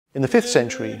In the 5th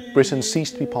century, Britain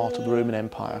ceased to be part of the Roman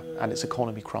Empire and its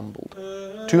economy crumbled.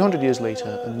 200 years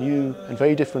later, a new and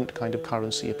very different kind of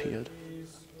currency appeared.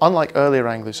 Unlike earlier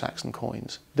Anglo-Saxon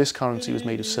coins, this currency was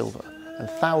made of silver, and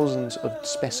thousands of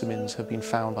specimens have been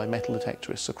found by metal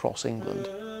detectorists across England.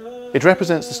 It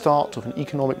represents the start of an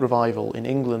economic revival in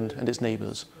England and its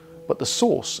neighbours, but the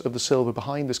source of the silver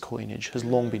behind this coinage has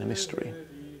long been a mystery.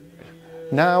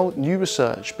 Now, new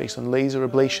research based on laser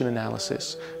ablation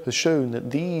analysis has shown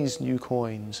that these new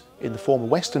coins in the former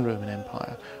Western Roman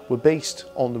Empire were based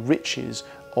on the riches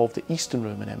of the Eastern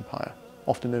Roman Empire,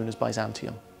 often known as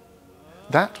Byzantium.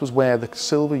 That was where the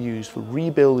silver used for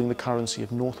rebuilding the currency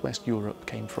of Northwest Europe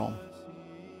came from.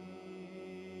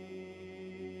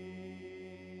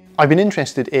 I've been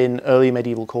interested in early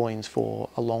medieval coins for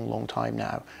a long time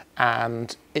now,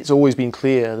 and it's always been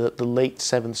clear that the late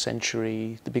 7th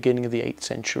century, the beginning of the 8th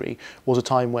century, was a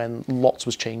time when lots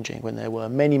was changing, when there were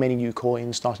many new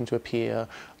coins starting to appear,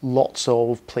 lots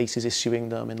of places issuing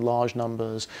them in large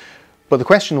numbers. But the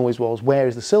question always was, where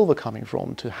is the silver coming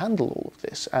from to handle all of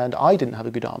this? And I didn't have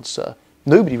a good answer.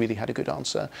 Nobody really had a good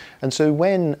answer. And so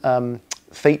when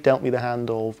fate dealt me the hand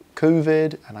of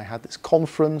COVID, and I had this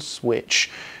conference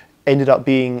which ended up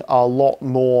being a lot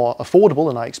more affordable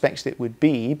than I expected it would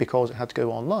be because it had to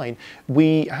go online,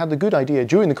 we had the good idea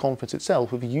during the conference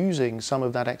itself of using some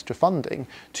of that extra funding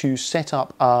to set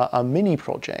up a mini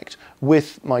project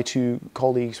with my two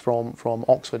colleagues from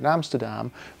Oxford and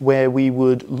Amsterdam, where we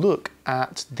would look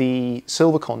at the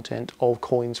silver content of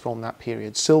coins from that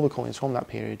period, silver coins from that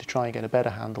period, to try and get a better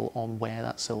handle on where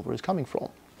that silver is coming from.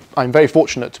 I'm very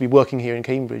fortunate to be working here in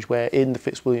Cambridge, where in the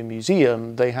Fitzwilliam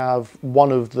Museum they have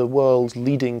one of the world's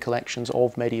leading collections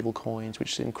of medieval coins,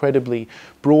 which is incredibly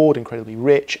broad, incredibly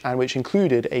rich, and which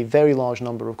included a very large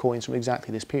number of coins from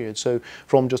exactly this period. So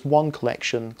from just one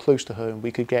collection close to home,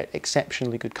 we could get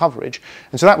exceptionally good coverage.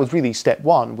 And so that was really step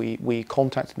one. We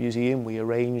contacted the museum, we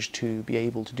arranged to be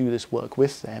able to do this work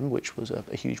with them, which was a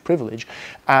huge privilege.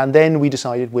 And then we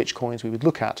decided which coins we would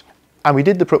look at. And we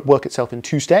did the work itself in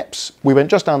 2 steps. We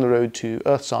went just down the road to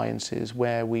Earth Sciences,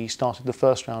 where we started the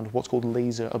first round of what's called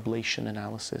laser ablation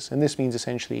analysis. And this means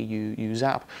essentially you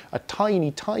zap a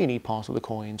tiny part of the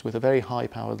coins with a very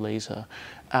high-powered laser,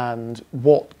 and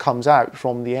what comes out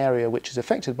from the area which is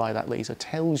affected by that laser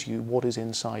tells you what is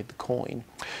inside the coin.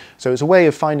 So it's a way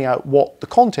of finding out what the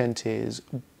content is,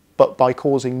 but by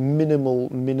causing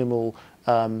minimal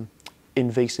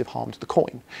invasive harm to the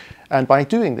coin. And by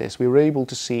doing this, we were able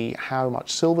to see how much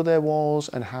silver there was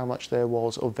and how much there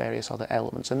was of various other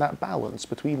elements. And that balance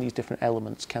between these different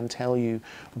elements can tell you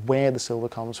where the silver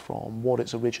comes from, what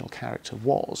its original character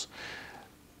was.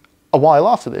 A while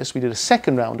after this, we did a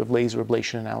second round of laser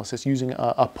ablation analysis using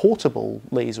a portable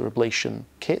laser ablation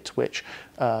kit, which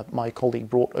my colleague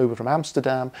brought over from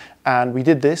Amsterdam. And we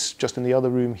did this just in the other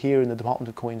room here in the Department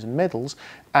of Coins and Medals.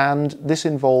 And this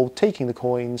involved taking the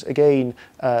coins, again,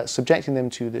 subjecting them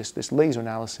to this laser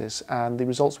analysis. And the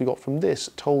results we got from this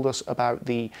told us about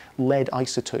the lead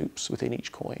isotopes within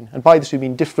each coin. And by this we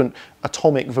mean different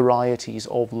atomic varieties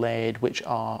of lead, which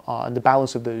and the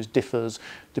balance of those differs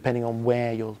depending on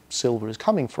where your silver is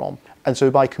coming from. And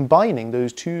so by combining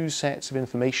those 2 sets of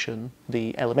information,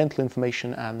 the elemental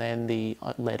information and then the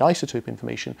lead isotope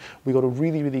information, we got a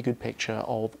really good picture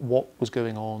of what was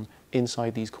going on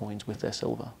inside these coins with their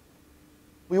silver.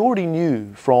 We already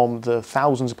knew from the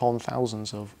thousands upon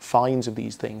thousands of finds of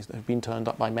these things that have been turned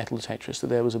up by metal detectorists that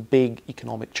there was a big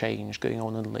economic change going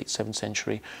on in the late 7th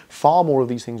century. Far more of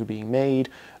these things were being made,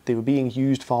 they were being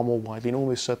used far more widely, and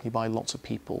almost certainly by lots of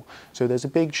people. So there's a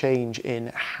big change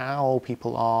in how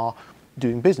people are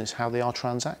doing business, how they are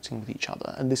transacting with each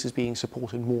other, and this is being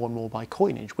supported more and more by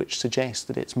coinage, which suggests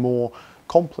that it's more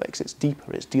complex, it's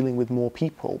deeper, it's dealing with more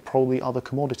people, probably other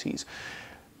commodities.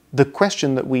 The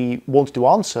question that we wanted to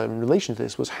answer in relation to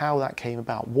this was how that came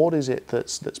about. What is it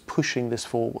that's pushing this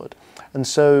forward? And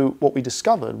so what we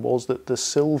discovered was that the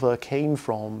silver came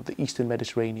from the Eastern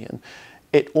Mediterranean.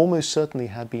 It almost certainly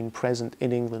had been present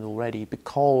in England already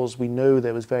because we know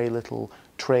there was very little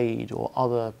trade or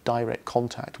other direct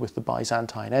contact with the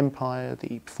Byzantine Empire,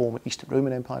 the former Eastern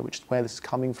Roman Empire, which is where this is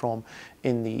coming from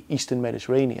in the Eastern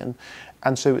Mediterranean.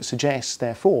 And so it suggests,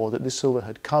 therefore, that this silver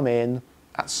had come in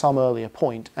at some earlier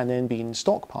point and then been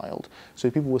stockpiled. So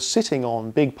people were sitting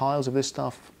on big piles of this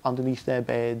stuff underneath their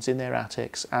beds, in their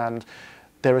attics, and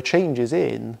there are changes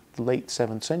in the late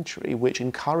 7th century which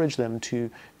encourage them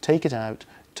to take it out,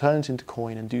 turn it into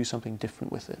coin and do something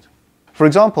different with it. For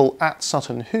example, at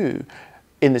Sutton Hoo,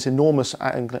 in this enormous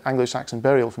Anglo-Saxon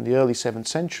burial from the early 7th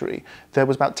century, there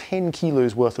was about 10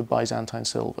 kilos worth of Byzantine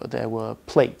silver. There were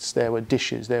plates, there were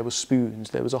dishes, there were spoons,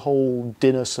 there was a whole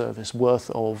dinner service worth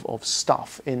of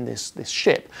stuff in this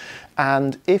ship.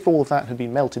 And if all of that had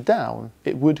been melted down,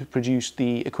 it would have produced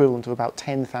the equivalent of about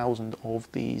 10,000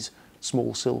 of these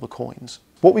small silver coins.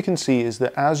 What we can see is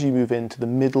that as you move into the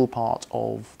middle part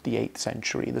of the 8th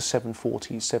century, the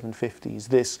 740s, 750s,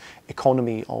 this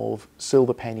economy of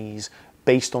silver pennies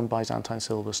based on Byzantine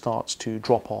silver starts to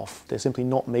drop off. They're simply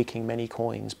not making many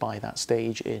coins by that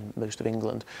stage in most of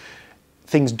England.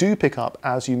 Things do pick up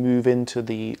as you move into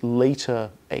the later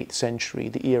 8th century,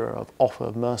 the era of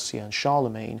Offa, Mercia and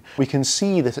Charlemagne. We can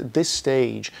see that at this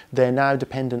stage they're now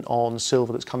dependent on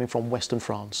silver that's coming from Western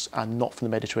France and not from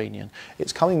the Mediterranean.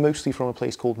 It's coming mostly from a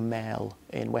place called Mel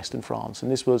in Western France,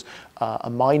 and this was a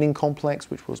mining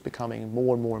complex which was becoming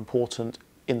more and more important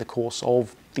in the course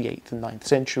of the 8th and 9th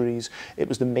centuries. It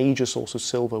was the major source of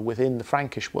silver within the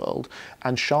Frankish world,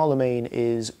 and Charlemagne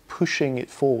is pushing it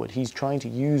forward. He's trying to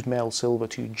use Mel silver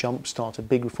to jumpstart a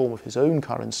big reform of his own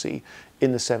currency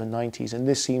in the 790s, and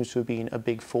this seems to have been a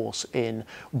big force in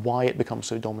why it becomes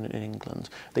so dominant in England.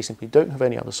 They simply don't have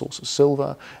any other source of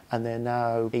silver, and they're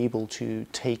now able to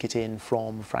take it in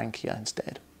from Francia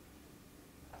instead.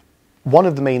 One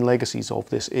of the main legacies of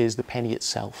this is the penny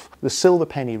itself. The silver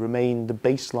penny remained the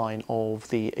baseline of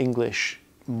the English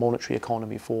monetary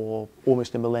economy for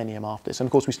almost a millennium after this, and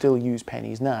of course we still use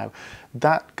pennies now.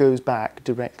 That goes back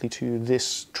directly to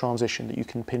this transition that you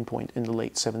can pinpoint in the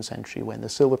late 7th century when the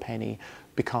silver penny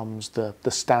becomes the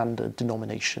standard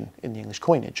denomination in the English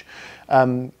coinage.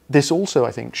 This also,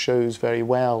 I think, shows very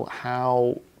well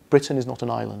how Britain is not an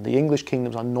island. The English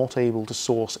kingdoms are not able to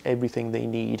source everything they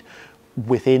need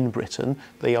within Britain.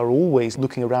 They are always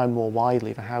looking around more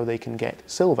widely for how they can get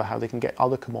silver, how they can get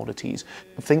other commodities.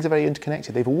 Things are very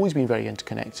interconnected. They've always been very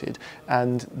interconnected,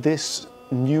 and this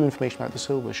new information about the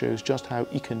silver shows just how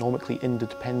economically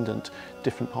interdependent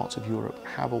different parts of Europe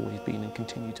have always been and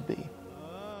continue to be.